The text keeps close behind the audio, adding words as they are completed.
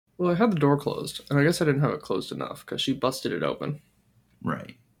Well, I had the door closed, and I guess I didn't have it closed enough because she busted it open.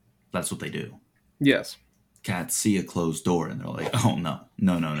 Right. That's what they do. Yes. Cats see a closed door and they're like, oh,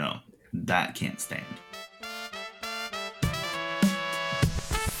 no. That can't stand.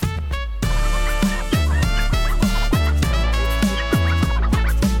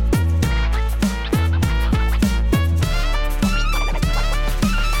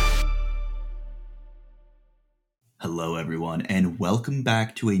 Hello, everyone, and welcome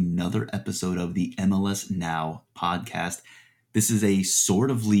back to another episode of the MLS Now podcast. This is a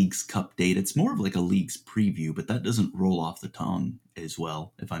sort of Leagues Cupdate. It's more of like a Leagues preview, but that doesn't roll off the tongue as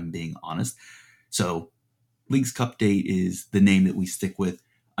well, if I'm being honest. So, Leagues Cupdate is the name that we stick with.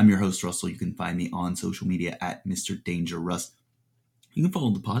 I'm your host, Russell. You can find me on social media at Mr. Danger Russ. You can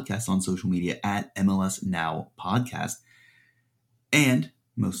follow the podcast on social media at MLS Now Podcast. And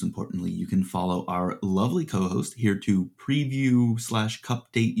most importantly, you can follow our lovely co-host here to preview /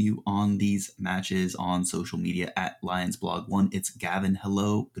 cupdate you on these matches on social media at LionsBlog1. It's Gavin.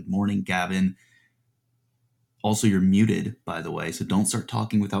 Hello. Good morning, Gavin. Also, you're muted, by the way, so don't start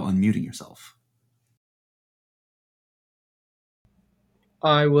talking without unmuting yourself.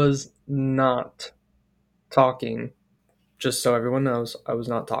 I was not talking. Just so everyone knows, I was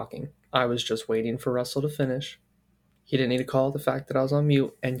not talking. I was just waiting for Russell to finish. He didn't need to call the fact that I was on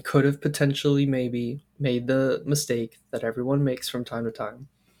mute and could have potentially maybe made the mistake that everyone makes from time to time.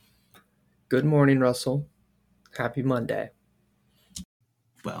 Good morning, Russell. Happy Monday.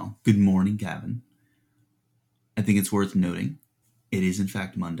 Well, good morning, Gavin. I think it's worth noting, it is in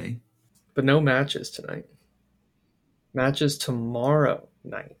fact Monday. But no matches tonight. Matches tomorrow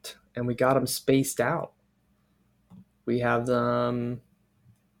night. And we got them spaced out. We have them,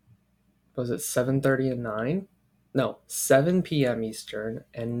 was it 7:30 and 9? No, 7 p.m. Eastern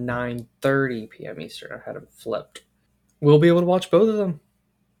and 9:30 p.m. Eastern. I had them flipped. We'll be able to watch both of them.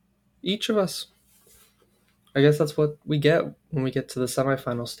 Each of us. I guess that's what we get when we get to the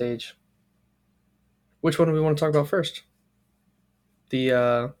semifinal stage. Which one do we want to talk about first?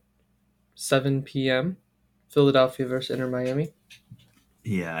 The 7 p.m. Philadelphia versus Inter Miami.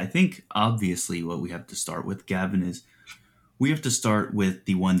 Yeah, I think obviously what we have to start with, Gavin, is we have to start with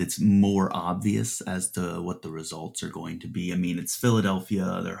the one that's more obvious as to what the results are going to be. I mean, it's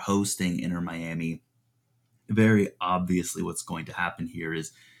Philadelphia. They're hosting Inter Miami. Very obviously what's going to happen here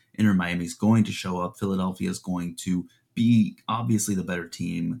is Inter Miami is going to show up. Philadelphia is going to be obviously the better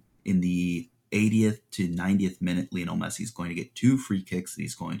team. In the 80th to 90th minute, Lionel Messi is going to get 2 free kicks that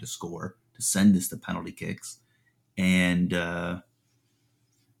he's going to score to send us to penalty kicks. And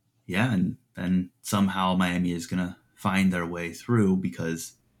and then somehow Miami is going to find their way through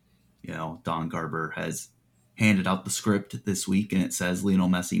because, Don Garber has handed out the script this week and it says Lionel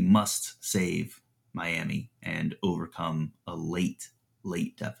Messi must save Miami and overcome a late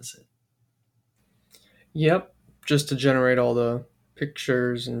deficit. Yep, just to generate all the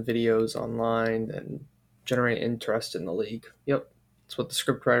pictures and videos online and generate interest in the league. Yep, that's what the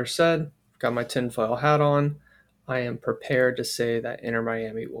scriptwriter said. Got my tinfoil hat on. I am prepared to say that Inter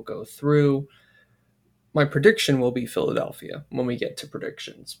Miami will go through. My prediction will be Philadelphia when we get to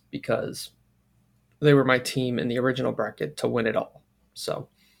predictions because they were my team in the original bracket to win it all. So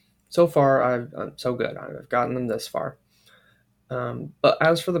far, I'm so good. I've gotten them this far. But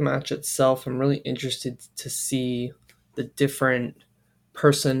as for the match itself, I'm really interested to see the different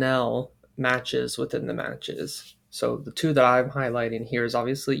personnel matches within the matches. So the 2 that I'm highlighting here is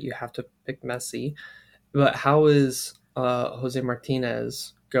obviously you have to pick Messi, but how is Jose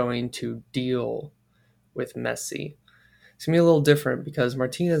Martinez going to deal with Messi? It's going to be a little different because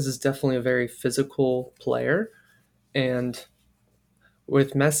Martinez is definitely a very physical player, and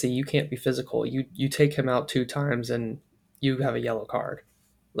with Messi, you can't be physical. You take him out 2 times and you have a yellow card.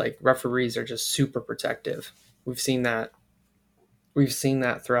 Like, referees are just super protective. We've seen that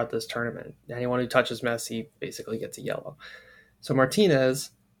throughout this tournament. Anyone who touches Messi basically gets a yellow. So Martinez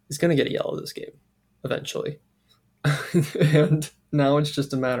is going to get a yellow this game eventually. And now it's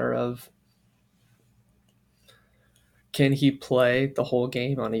just a matter of, can he play the whole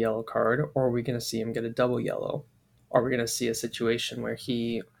game on a yellow card, or are we going to see him get a double yellow? Are we going to see a situation where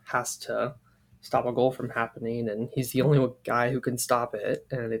he has to stop a goal from happening and he's the only guy who can stop it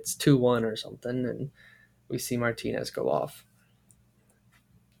and it's 2-1 or something and we see Martinez go off?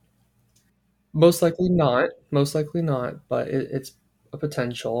 Most likely not, but it's a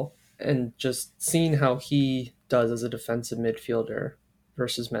potential. And just seeing how he does as a defensive midfielder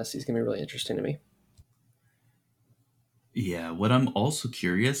versus Messi is going to be really interesting to me. Yeah, what I'm also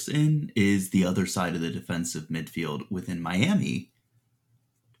curious in is the other side of the defensive midfield within Miami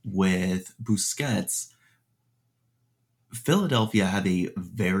with Busquets. Philadelphia have a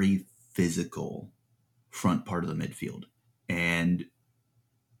very physical front part of the midfield. And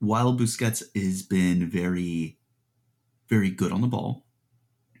while Busquets has been very, very good on the ball,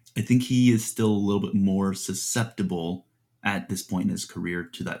 I think he is still a little bit more susceptible at this point in his career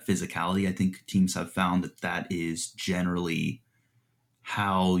to that physicality. I think teams have found that that is generally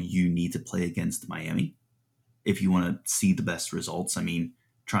how you need to play against Miami if you want to see the best results. I mean,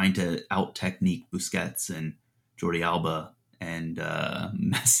 trying to out technique Busquets and Jordi Alba and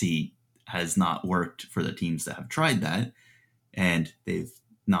Messi has not worked for the teams that have tried that, and they've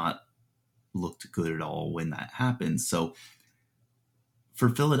not looked good at all when that happens. So for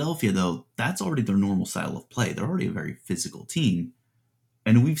Philadelphia, though, that's already their normal style of play. They're already a very physical team.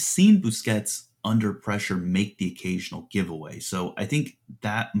 And we've seen Busquets under pressure make the occasional giveaway. So I think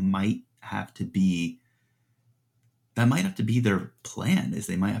that might have to be their plan, is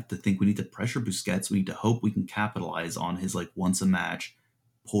they might have to think we need to pressure Busquets. We need to hope we can capitalize on his like once a match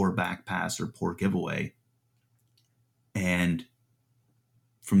poor back pass or poor giveaway. And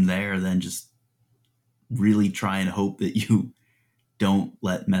from there, then just really try and hope that you don't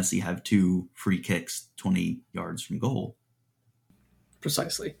let Messi have two free kicks 20 yards from goal.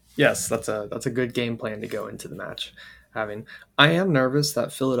 Precisely. Yes, that's a good game plan to go into the match. Having, I am nervous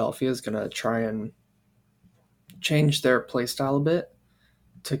that Philadelphia is going to try and change their play style a bit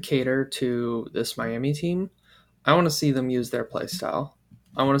to cater to this Miami team. I want to see them use their play style.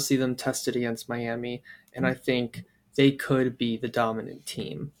 I want to see them tested against Miami, and I think they could be the dominant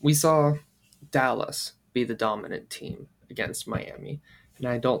team. We saw Dallas be the dominant team against Miami, and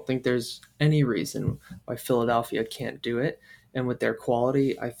I don't think there's any reason why Philadelphia can't do it. And with their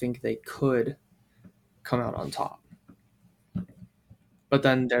quality, I think they could come out on top. But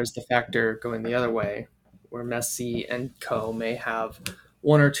then there's the factor going the other way, where Messi and co may have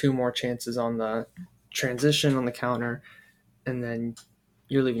one or two more chances on the transition on the counter, and then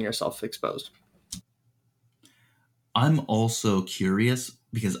you're leaving yourself exposed. I'm also curious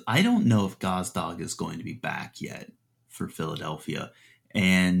because I don't know if Gazdag is going to be back yet for Philadelphia.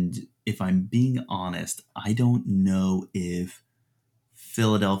 And if I'm being honest, I don't know if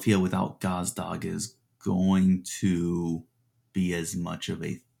Philadelphia without Gazdag is going to be as much of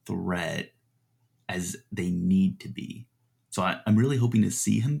a threat as they need to be. So I'm really hoping to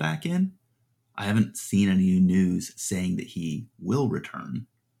see him back in. I haven't seen any news saying that he will return,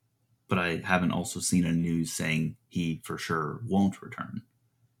 but I haven't also seen any news saying he for sure won't return.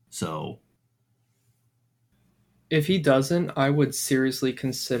 So If he doesn't, I would seriously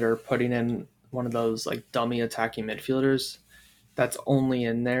consider putting in one of those like dummy attacking midfielders that's only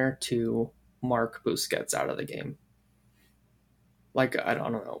in there to mark Busquets out of the game. Like, I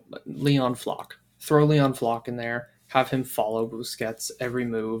don't know, Leon Flock. Throw Leon Flock in there, have him follow Busquets every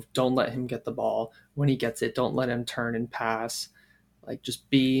move. Don't let him get the ball. When he gets it, don't let him turn and pass. Like, just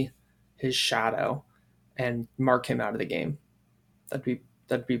be his shadow and mark him out of the game.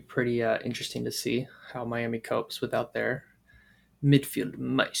 That'd be pretty interesting to see how Miami copes without their midfield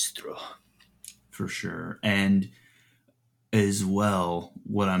maestro. for sure. And as well,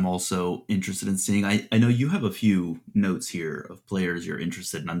 what I'm also interested in seeing, I know you have a few notes here of players you're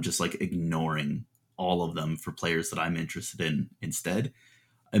interested in. I'm just like ignoring all of them for players that I'm interested in instead.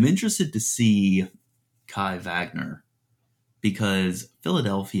 I'm interested to see Kai Wagner because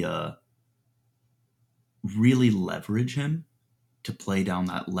Philadelphia really leverage him to play down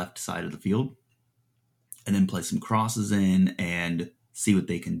that left side of the field and then play some crosses in and see what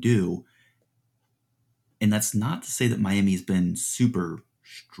they can do. And that's not to say that Miami's been super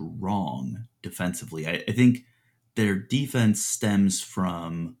strong defensively. I think their defense stems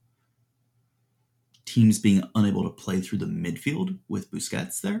from teams being unable to play through the midfield with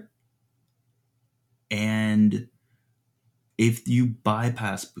Busquets there. And if you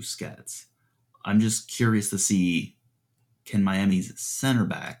bypass Busquets, I'm just curious to see, can Miami's center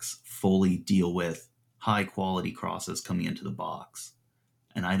backs fully deal with high quality crosses coming into the box?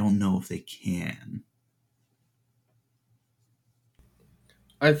 And I don't know if they can.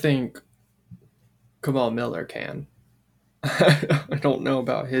 I think Kamal Miller can. I don't know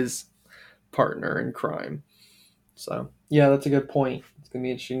about his partner in crime. So, yeah, that's a good point. It's going to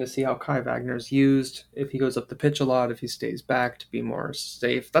be interesting to see how Kai Wagner's used, if he goes up the pitch a lot, if he stays back to be more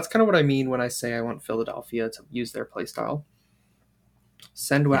safe. That's kind of what I mean when I say I want Philadelphia to use their play style.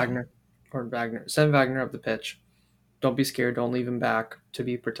 Send Yeah, Wagner, or Wagner, send Wagner up the pitch. Don't be scared. Don't leave him back to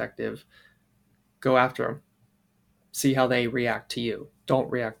be protective. Go after him. See how they react to you. Don't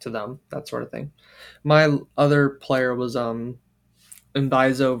react to them. That sort of thing. My other player was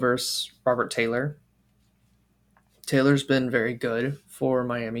Mbaizo versus Robert Taylor. Taylor's been very good for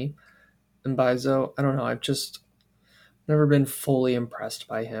Miami. Mbaizo, I don't know. I've just Never been fully impressed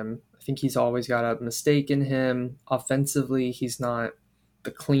by him. I think he's always got a mistake in him. Offensively, he's not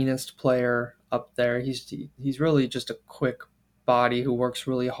the cleanest player up there. He's really just a quick body who works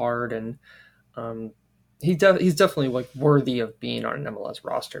really hard, and um, he's definitely like worthy of being on an MLS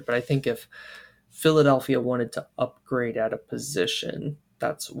roster. But I think if Philadelphia wanted to upgrade at a position,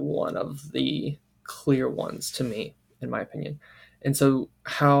 that's one of the clear ones to me, in my opinion. And so,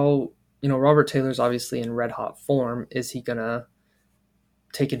 how, Robert Taylor's obviously in red hot form. Is he going to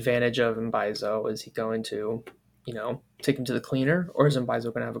take advantage of Mbaizo? Is he going to, take him to the cleaner? Or is Mbaizo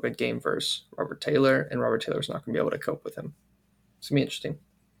going to have a good game versus Robert Taylor, and Robert Taylor's not going to be able to cope with him? It's going to be interesting.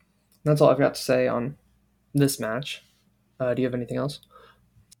 That's all I've got to say on this match. Do you have anything else?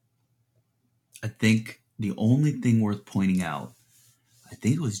 I think the only thing worth pointing out, I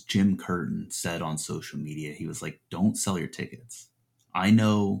think it was Jim Curtin said on social media, he was like, "Don't sell your tickets. I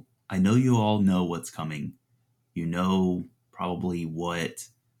know you all know what's coming. You know probably what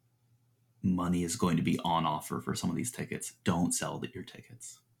money is going to be on offer for some of these tickets. Don't sell your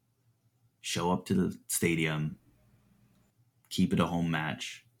tickets. Show up to the stadium, keep it a home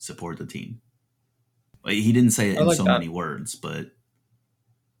match, support the team." Like, he didn't say it I in like so that. many words, but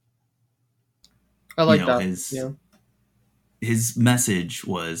I you like know that. his Yeah. his message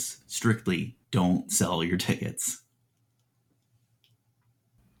was strictly don't sell your tickets.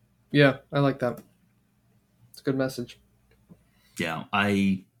 Yeah, I like that. It's a good message. Yeah,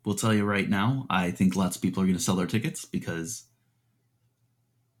 I will tell you right now, I think lots of people are going to sell their tickets because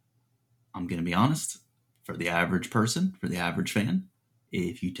I'm going to be honest, for the average person, for the average fan,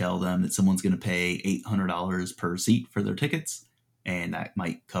 if you tell them that someone's going to pay $800 per seat for their tickets, and that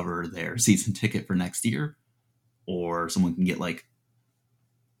might cover their season ticket for next year, or someone can get like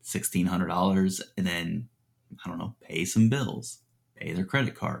 $1,600 and then, I don't know, pay some bills, pay their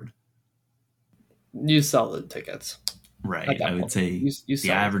credit card. You sell the tickets at Right. I that would point. say You the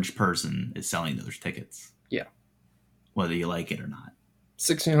sell it. average person is selling those tickets, Yeah, whether you like it or not.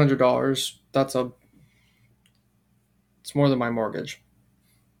 $1,600. It's more than my mortgage.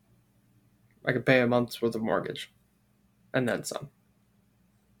 I could pay a month's worth of mortgage and then some.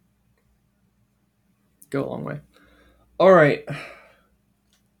 Go a long way. All right.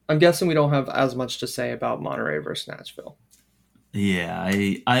 I'm guessing we don't have as much to say about Monterey versus Nashville. Yeah,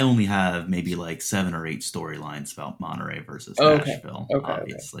 I only have maybe like 7 or 8 storylines about Monterey versus Okay. Nashville, Okay.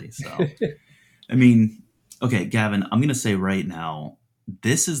 obviously. So, Okay. I mean, okay, Gavin, I'm going to say right now,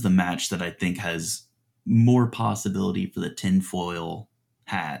 this is the match that I think has more possibility for the tinfoil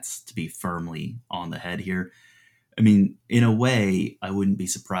hats to be firmly on the head here. I mean, in a way, I wouldn't be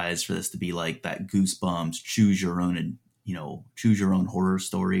surprised for this to be like that Goosebumps choose your own horror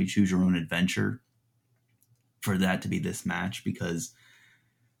story, choose your own adventure, for that to be this match, because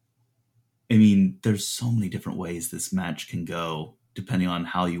I mean, there's so many different ways this match can go depending on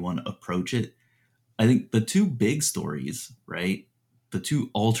how you want to approach it. I think the two big stories, right? The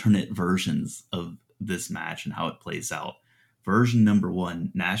two alternate versions of this match and how it plays out. Version number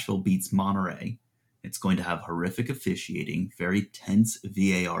one, Nashville beats Monterey. It's going to have horrific officiating, very tense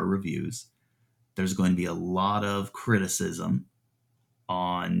VAR reviews. There's going to be a lot of criticism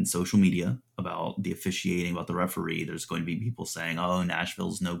on social media about the officiating, about the referee. There's going to be people saying, "Oh,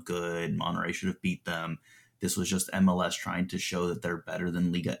 Nashville's no good. Monterey should have beat them. This was just MLS trying to show that they're better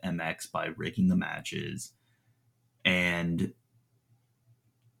than Liga MX by rigging the matches." And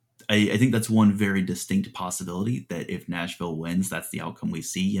I think that's one very distinct possibility, that if Nashville wins, that's the outcome we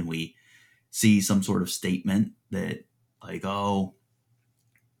see, and we see some sort of statement that, like, oh,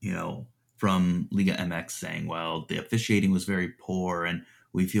 from Liga MX saying, well, the officiating was very poor and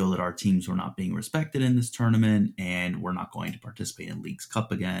we feel that our teams were not being respected in this tournament and we're not going to participate in Leagues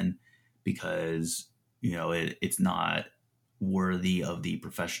Cup again because, it's not worthy of the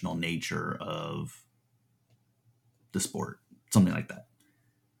professional nature of the sport, something like that.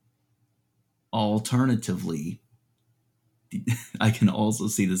 Alternatively, I can also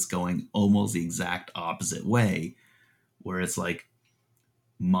see this going almost the exact opposite way, where it's like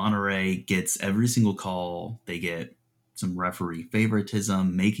Monterey gets every single call. They get some referee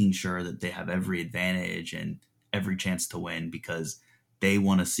favoritism, making sure that they have every advantage and every chance to win because they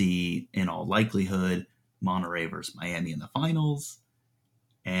want to see, in all likelihood, Monterey versus Miami in the finals.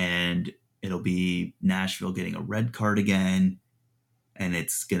 And it'll be Nashville getting a red card again. And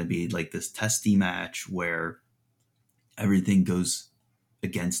it's going to be like this testy match where everything goes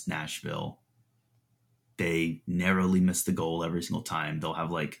against Nashville. They narrowly miss the goal every single time. They'll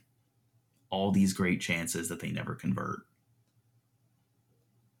have like all these great chances that they never convert.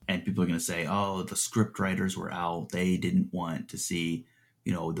 And people are going to say, oh, the script writers were out. They didn't want to see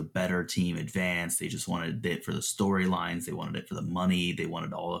the better team advanced. They just wanted it for the storylines. They wanted it for the money. They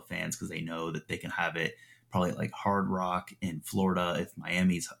wanted all the fans because they know that they can have it probably like Hard Rock in Florida if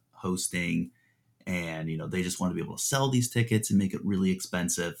Miami's hosting. And, they just want to be able to sell these tickets and make it really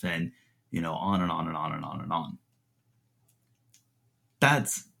expensive and, on and on and on and on and on.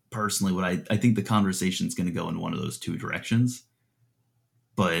 That's personally what I think the conversation is going to go in one of those two directions.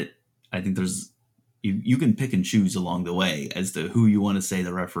 But I think you can pick and choose along the way as to who you want to say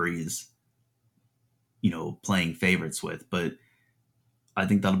the referee is, playing favorites with. But I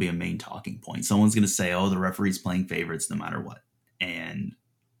think that'll be a main talking point. Someone's going to say, oh, the referee's playing favorites no matter what. And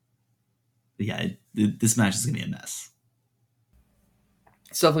yeah, this match is going to be a mess.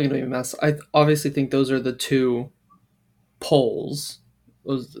 It's definitely going to be a mess. I obviously think those are the two poles,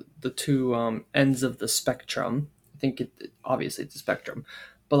 those the two ends of the spectrum. I think obviously it's a spectrum,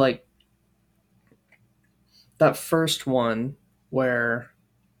 but like that first one where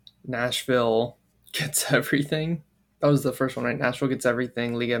Nashville gets everything. That was the first one, right? Nashville gets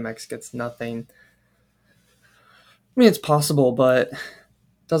everything. Liga MX gets nothing. I mean, it's possible, but it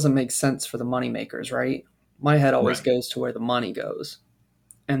doesn't make sense for the money makers, right? My head always Right. goes to where the money goes.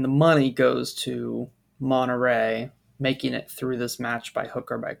 And the money goes to Monterey making it through this match by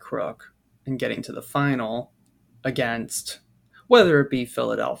hook or by crook and getting to the final against whether it be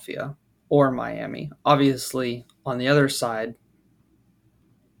Philadelphia or Miami. Obviously, on the other side,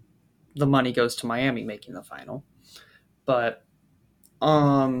 the money goes to Miami making the final. But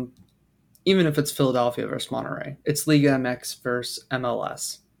even if it's Philadelphia versus Monterey, it's Liga MX versus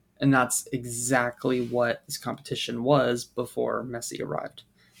MLS. And that's exactly what this competition was before Messi arrived.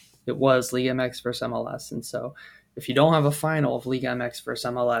 It was Liga MX versus MLS. And so if you don't have a final of Liga MX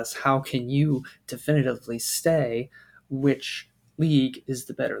versus MLS, how can you definitively say which league is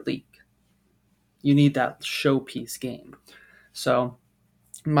the better league? You need that showpiece game. So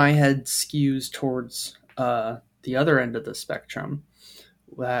my head skews towards the other end of the spectrum,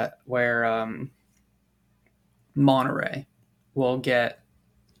 where Monterey will get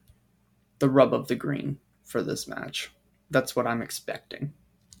the rub of the green for this match. That's what I'm expecting.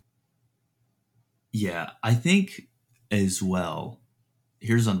 Yeah, I think as well,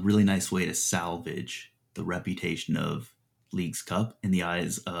 here's a really nice way to salvage the reputation of League's Cup in the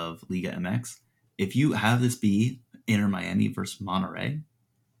eyes of Liga MX. If you have this be Inter Miami versus Monterey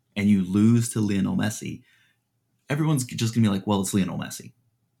and you lose to Lionel Messi, everyone's just going to be like, well, it's Lionel Messi.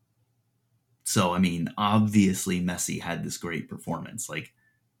 So, I mean, obviously Messi had this great performance. Like,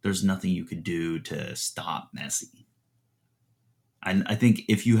 there's nothing you could do to stop Messi. And I think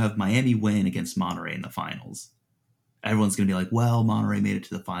if you have Miami win against Monterey in the finals, everyone's going to be like, well, Monterey made it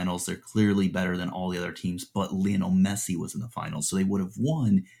to the finals. They're clearly better than all the other teams, but Lionel Messi was in the finals. So they would have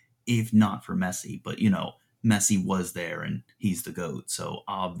won if not for Messi. But, Messi was there and he's the GOAT. So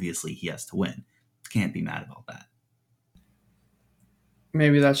obviously he has to win. Can't be mad about that.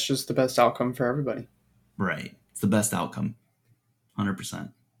 Maybe that's just the best outcome for everybody. Right. It's the best outcome.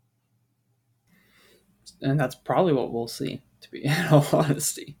 100%. And that's probably what we'll see, to be in all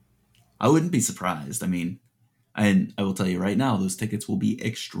honesty. I wouldn't be surprised. I mean, and I will tell you right now, those tickets will be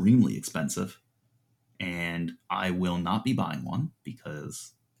extremely expensive. And I will not be buying one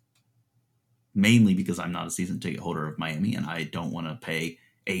mainly because I'm not a season ticket holder of Miami and I don't want to pay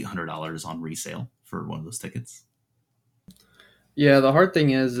 $800 on resale for one of those tickets. Yeah, the hard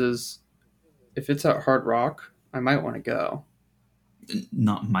thing is if it's at Hard Rock, I might want to go.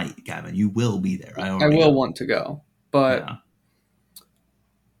 Not might, Gavin. You will be there. I I already will know. want to go, but Yeah.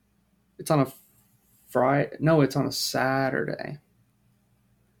 it's on a Friday. No, it's on a Saturday.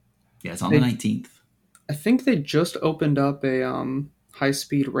 Yeah, it's on the They, 19th. I think they just opened up a high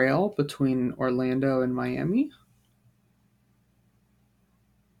speed rail between Orlando and Miami.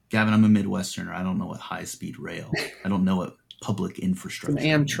 Gavin, I'm a Midwesterner. I don't know what high speed rail. I don't know what public It's an infrastructure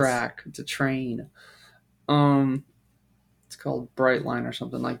means. Amtrak. It's a train. Um, it's called Brightline or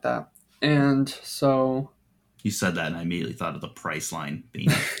something like that. And so, You said that and I immediately thought of the Priceline theme.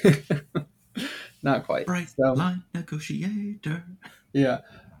 not quite. Bright So, line negotiator. yeah.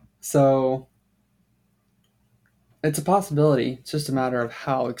 So it's a possibility. It's just a matter of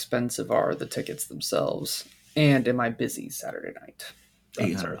how expensive are the tickets themselves, and am I busy Saturday night?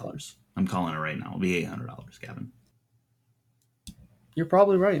 That's our thing. $800. I'm calling it right now. It'll be $800, Gavin. You're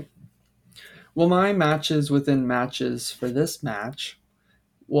probably right. Well, my matches within matches for this match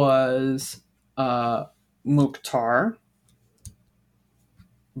was Mukhtar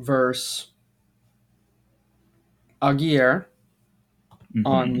versus Aguirre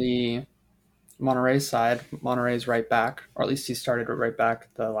on Mm-hmm. the Monterey side. Monterey's right back, or at least he started right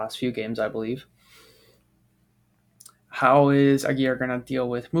back the last few games, I believe. how is Aguirre going to deal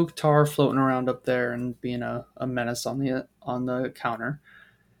with Mukhtar floating around up there and being a menace on the counter?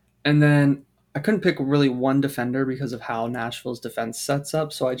 And then I couldn't pick really one defender because of how Nashville's defense sets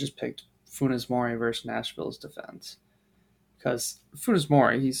up, so I just picked Funes Mori versus Nashville's defense. Because Funes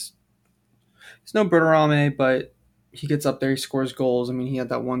Mori, he's no Berterame, but he gets up there, he scores goals. I mean, he had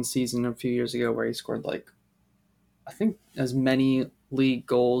that one season a few years ago where he scored like I think as many league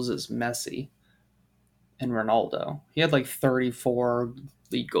goals as Messi and Ronaldo. He had like 34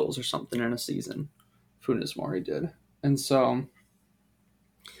 league goals or something in a season. Funes Mori did. And so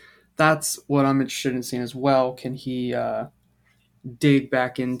that's what I'm interested in seeing as well. Can he dig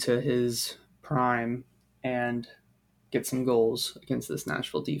back into his prime and get some goals against this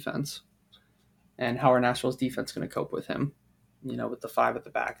Nashville defense? And how are Nashville's defense going to cope with him? You know, with the five at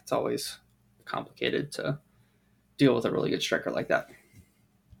the back, it's always complicated to deal with a really good striker like that.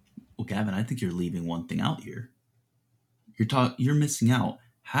 Well, Gavin, I think you're leaving one thing out here. You're missing out.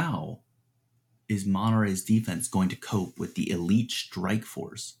 How is Monterey's defense going to cope with the elite strike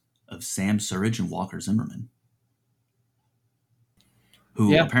force of Sam Surridge and Walker Zimmerman?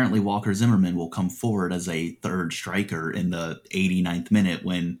 Who Yeah, apparently Walker Zimmerman will come forward as a third striker in the 89th minute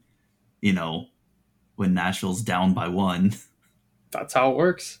when, you know, when Nashville's down by one. that's how it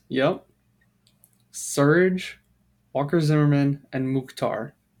works. Yep. Surge, Walker Zimmerman, and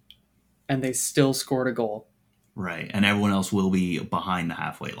Mukhtar, and they still scored a goal. Right. And everyone else will be behind the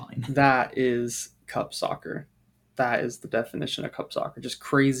halfway line. That is cup soccer. That is the definition of cup soccer. Just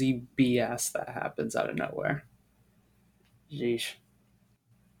crazy BS that happens out of nowhere. Yeesh.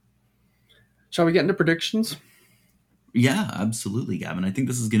 Shall we get into predictions? Yeah, absolutely, Gavin. I think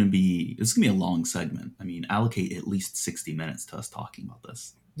this is gonna be a long segment. I mean, allocate at least 60 minutes to us talking about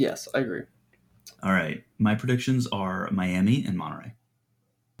this. Yes, I agree. All right. My predictions are Miami and Monterey.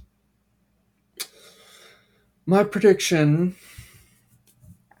 My prediction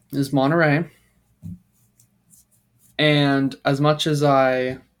is Monterey. And as much as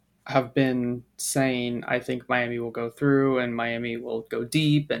I have been saying I think Miami will go through and Miami will go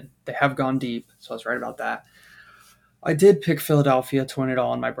deep, and they have gone deep, so I was right about that. I did pick Philadelphia to win it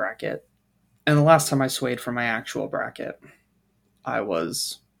all in my bracket. And the last time I swayed for my actual bracket, I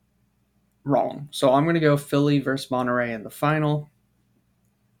was wrong. So I'm going to go Philly versus Monterey in the final.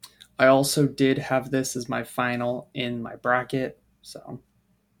 I also did have this as my final in my bracket, so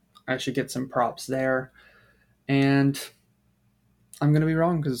I should get some props there. And I'm going to be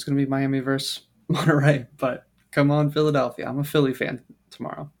wrong because it's going to be Miami versus Monterey. But come on, Philadelphia. I'm a Philly fan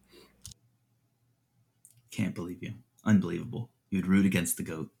tomorrow. Can't believe you. Unbelievable. You'd root against the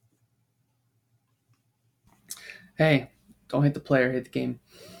GOAT. Hey, don't hate the player, hate the game.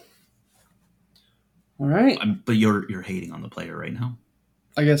 All right. But you're hating on the player right now.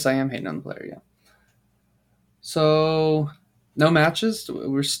 I guess I am hating on the player, yeah. So, no matches.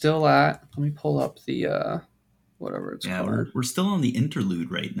 We're still at. Let me pull up the whatever it's called. We're still on the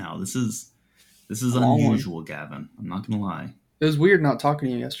interlude right now. This is A long unusual, one. Gavin. I'm not gonna lie. It was weird not talking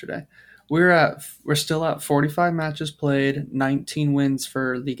to you yesterday. We're still at 45 matches played, 19 wins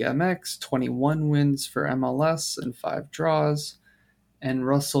for Liga MX, 21 wins for MLS, and 5 draws. And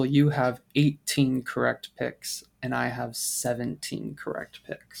Russell, you have 18 correct picks, and I have 17 correct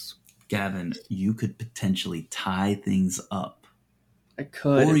picks. Gavin, you could potentially tie things up. I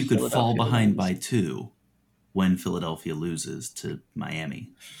could. Or if you could fall Philadelphia behind wins. by 2 when Philadelphia loses to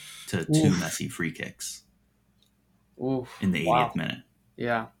Miami to 2 Oof. messy free kicks Oof. in the 80th Wow. minute.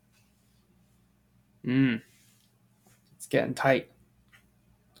 Yeah. It's getting tight.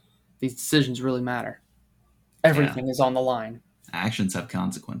 These decisions really matter. Everything is on the line. Actions have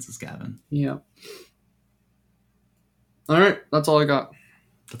consequences, Gavin. Yeah. All right. That's all I got.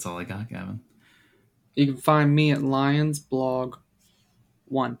 That's all I got, Gavin. You can find me at Lions Blog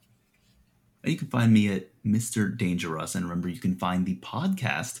 1. You can find me at Mr. Dangerous. And remember, you can find the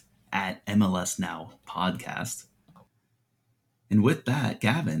podcast at MLS Now Podcast. And with that,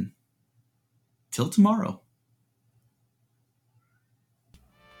 Gavin, till tomorrow.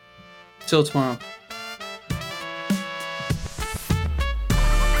 Till tomorrow.